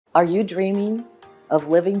Are you dreaming of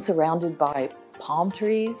living surrounded by palm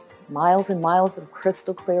trees, miles and miles of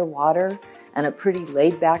crystal clear water, and a pretty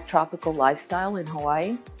laid-back tropical lifestyle in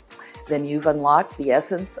Hawaii? Then you've unlocked the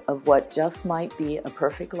essence of what just might be a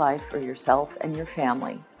perfect life for yourself and your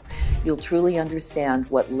family. You'll truly understand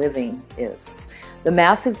what living is. The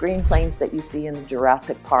massive green plains that you see in the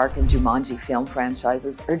Jurassic Park and Jumanji film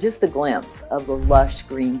franchises are just a glimpse of the lush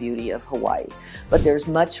green beauty of Hawaii, but there's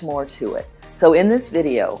much more to it. So in this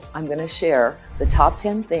video, I'm going to share the top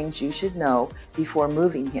 10 things you should know before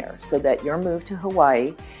moving here so that your move to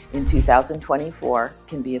Hawaii in 2024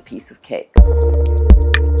 can be a piece of cake. Audio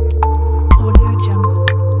Jungle.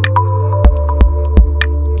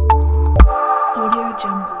 Audio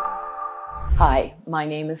Jungle. Hi, my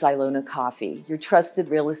name is Ilona Coffey, your trusted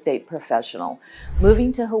real estate professional.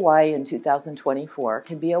 Moving to Hawaii in 2024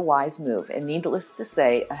 can be a wise move and, needless to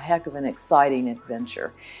say, a heck of an exciting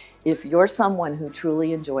adventure. If you're someone who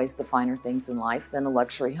truly enjoys the finer things in life, then a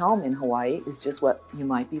luxury home in Hawaii is just what you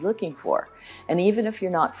might be looking for. And even if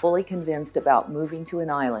you're not fully convinced about moving to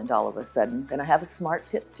an island all of a sudden, then I have a smart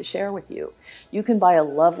tip to share with you. You can buy a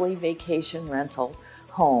lovely vacation rental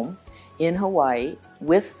home in Hawaii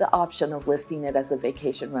with the option of listing it as a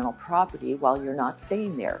vacation rental property while you're not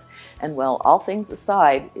staying there. And well, all things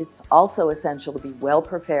aside, it's also essential to be well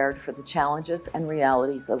prepared for the challenges and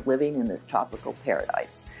realities of living in this tropical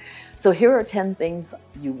paradise. So here are 10 things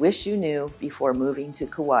you wish you knew before moving to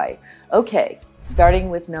Kauai. Okay, starting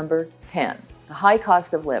with number 10, the high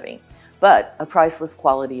cost of living, but a priceless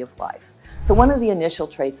quality of life. So one of the initial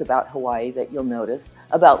traits about Hawaii that you'll notice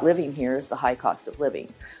about living here is the high cost of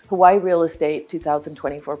living. Hawaii real estate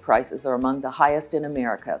 2024 prices are among the highest in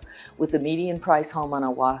America, with the median price home on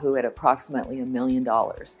Oahu at approximately $1 million.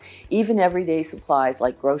 Even everyday supplies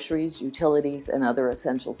like groceries, utilities, and other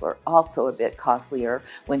essentials are also a bit costlier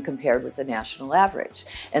when compared with the national average.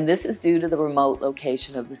 And this is due to the remote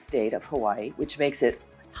location of the state of Hawaii, which makes it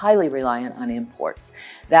highly reliant on imports.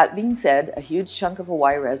 That being said, a huge chunk of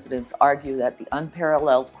Hawaii residents argue that the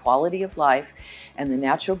unparalleled quality of life and the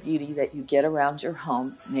natural beauty that you get around your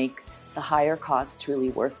home make the higher cost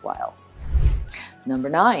truly worthwhile. Number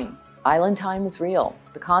 9, island time is real.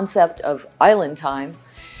 The concept of island time,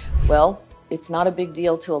 well, it's not a big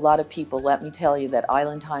deal to a lot of people. Let me tell you that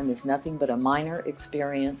island time is nothing but a minor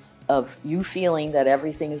experience of you feeling that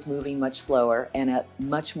everything is moving much slower and at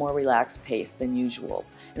much more relaxed pace than usual.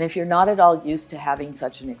 And if you're not at all used to having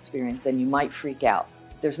such an experience, then you might freak out.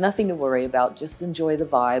 There's nothing to worry about. Just enjoy the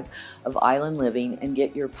vibe of island living and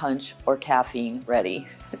get your punch or caffeine ready.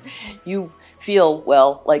 You feel,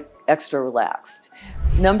 well, like extra relaxed.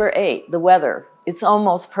 Number 8, the weather. It's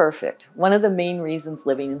almost perfect. One of the main reasons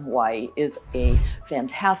living in Hawaii is a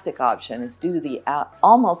fantastic option is due to the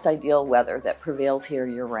almost ideal weather that prevails here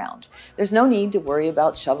year-round. There's no need to worry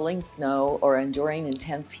about shoveling snow or enduring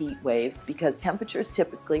intense heat waves because temperatures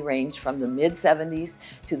typically range from the mid-70s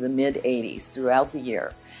to the mid-80s throughout the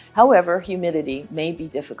year. However, humidity may be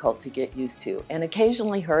difficult to get used to, and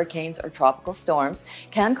occasionally hurricanes or tropical storms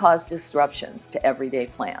can cause disruptions to everyday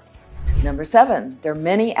plans. Number 7, there are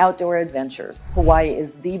many outdoor adventures. Hawaii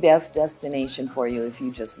is the best destination for you if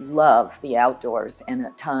you just love the outdoors and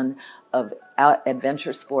a ton of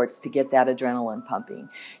adventure sports to get that adrenaline pumping.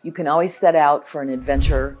 You can always set out for an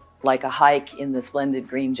adventure like a hike in the splendid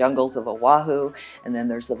green jungles of Oahu, and then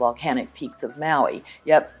there's the volcanic peaks of Maui.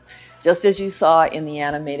 Yep, just as you saw in the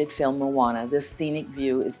animated film Moana, this scenic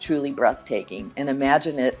view is truly breathtaking, and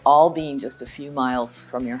imagine it all being just a few miles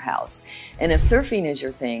from your house. And if surfing is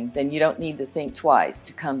your thing, then you don't need to think twice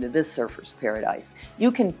to come to this surfer's paradise.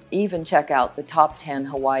 You can even check out the top 10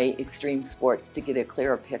 Hawaii extreme sports to get a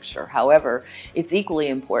clearer picture. However, it's equally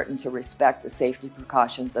important to respect the safety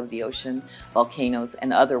precautions of the ocean, volcanoes,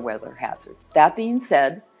 and other weather hazards. That being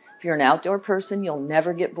said, if you're an outdoor person, you'll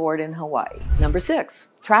never get bored in Hawaii. Number 6,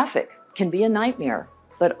 traffic can be a nightmare,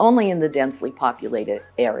 but only in the densely populated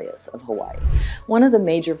areas of Hawaii. One of the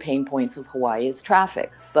major pain points of Hawaii is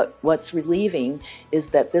traffic, but what's relieving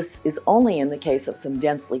is that this is only in the case of some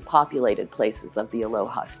densely populated places of the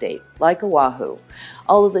Aloha State, like Oahu.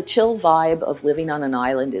 Although the chill vibe of living on an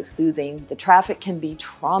island is soothing, the traffic can be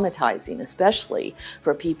traumatizing, especially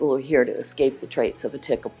for people who are here to escape the traits of a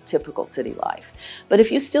typical city life. But if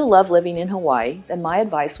you still love living in Hawaii, then my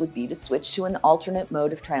advice would be to switch to an alternate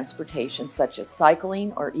mode of transportation such as cycling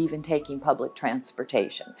walking or even taking public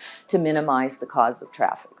transportation to minimize the cause of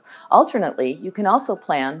traffic. Alternately, you can also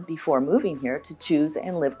plan before moving here to choose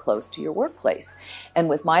and live close to your workplace. And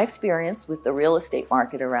with my experience with the real estate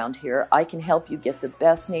market around here, I can help you get the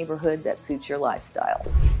best neighborhood that suits your lifestyle.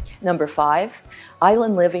 Number 5,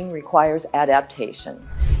 island living requires adaptation.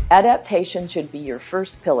 Adaptation should be your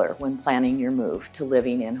first pillar when planning your move to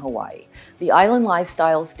living in Hawaii. The island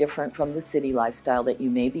lifestyle is different from the city lifestyle that you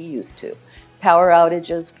may be used to. Power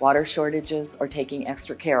outages, water shortages, or taking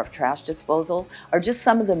extra care of trash disposal are just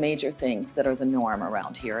some of the major things that are the norm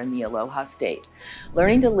around here in the Aloha State.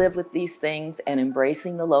 Learning to live with these things and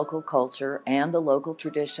embracing the local culture and the local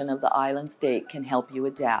tradition of the island state can help you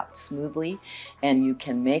adapt smoothly, and you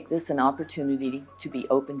can make this an opportunity to be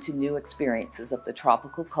open to new experiences of the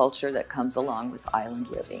tropical culture that comes along with island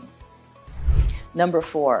living. Number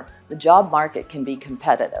 4, the job market can be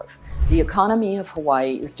competitive. The economy of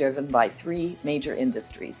Hawaii is driven by 3 major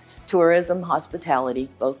industries: tourism, hospitality,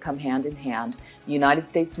 both come hand in hand, the United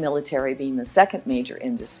States military being the second major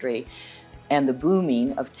industry, and the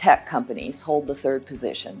booming of tech companies hold the third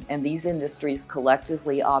position. And these industries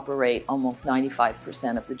collectively operate almost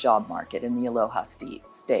 95% of the job market in the Aloha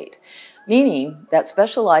State, meaning that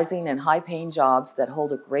specializing in high-paying jobs that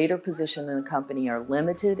hold a greater position in the company are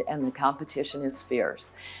limited and the competition is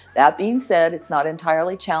fierce. That being said, it's not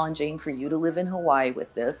entirely challenging for you to live in Hawaii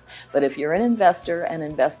with this, but if you're an investor and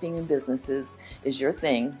investing in businesses is your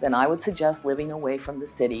thing, then I would suggest living away from the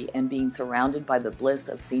city and being surrounded by the bliss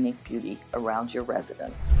of scenic beauty around your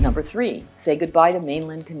residence. Number 3, say goodbye to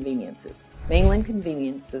Mainland Conveniences. Mainland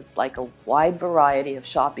Conveniences, like a wide variety of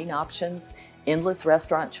shopping options, endless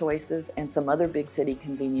restaurant choices, and some other big city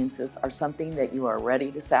conveniences, are something that you are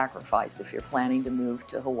ready to sacrifice if you're planning to move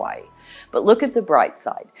to Hawaii. But look at the bright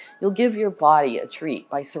side. You'll give your body a treat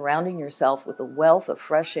by surrounding yourself with a wealth of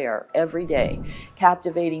fresh air every day,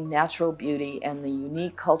 captivating natural beauty and the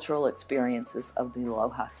unique cultural experiences of the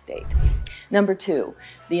Aloha State. Number 2,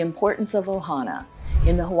 the importance of Ohana.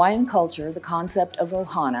 In the Hawaiian culture, the concept of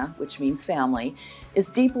Ohana, which means family, is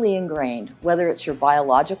deeply ingrained. Whether it's your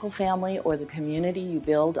biological family or the community you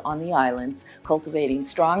build on the islands, cultivating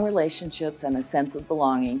strong relationships and a sense of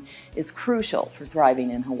belonging is crucial for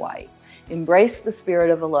thriving in Hawaii. Embrace the spirit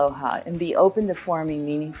of aloha and be open to forming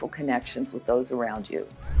meaningful connections with those around you.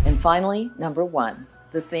 And finally, number 1,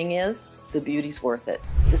 the thing is, the beauty's worth it.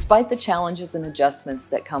 Despite the challenges and adjustments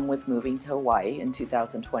that come with moving to Hawaii in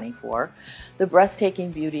 2024, the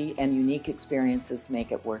breathtaking beauty and unique experiences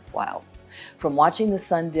make it worthwhile. From watching the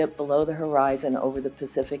sun dip below the horizon over the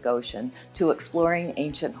Pacific Ocean to exploring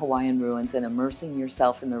ancient Hawaiian ruins and immersing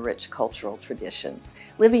yourself in the rich cultural traditions,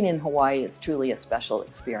 living in Hawaii is truly a special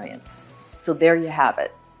experience. So there you have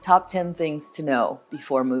it. Top 10 things to know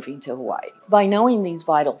before moving to Hawaii. By knowing these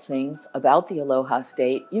vital things about the Aloha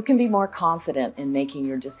State, you can be more confident in making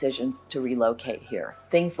your decisions to relocate here.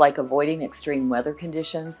 Things like avoiding extreme weather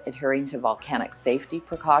conditions, adhering to volcanic safety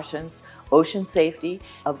precautions, ocean safety,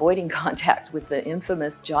 avoiding contact with the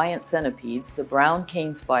infamous giant centipedes, the brown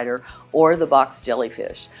cane spider, or the box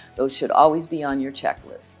jellyfish. Those should always be on your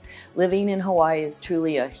checklist. Living in Hawaii is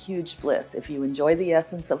truly a huge bliss if you enjoy the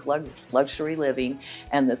essence of luxury living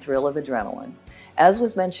and the thrill of adrenaline. As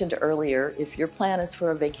was mentioned earlier, if your plan is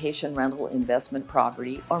for a vacation rental investment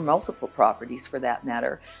property, or multiple properties for that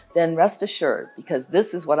matter, then rest assured, because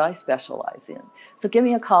this is what I specialize in. So give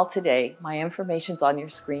me a call today. My information's on your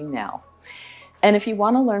screen now. And if you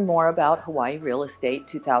want to learn more about Hawaii Real Estate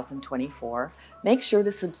 2024, make sure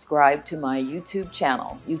to subscribe to my YouTube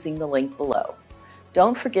channel using the link below.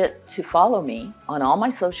 Don't forget to follow me on all my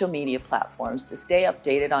social media platforms to stay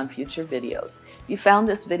updated on future videos. If you found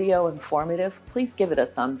this video informative, please give it a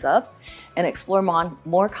thumbs up and explore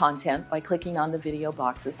more content by clicking on the video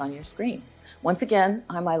boxes on your screen. Once again,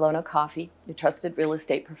 I'm Ilona Coffey, your trusted real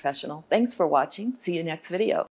estate professional. Thanks for watching. See you next video.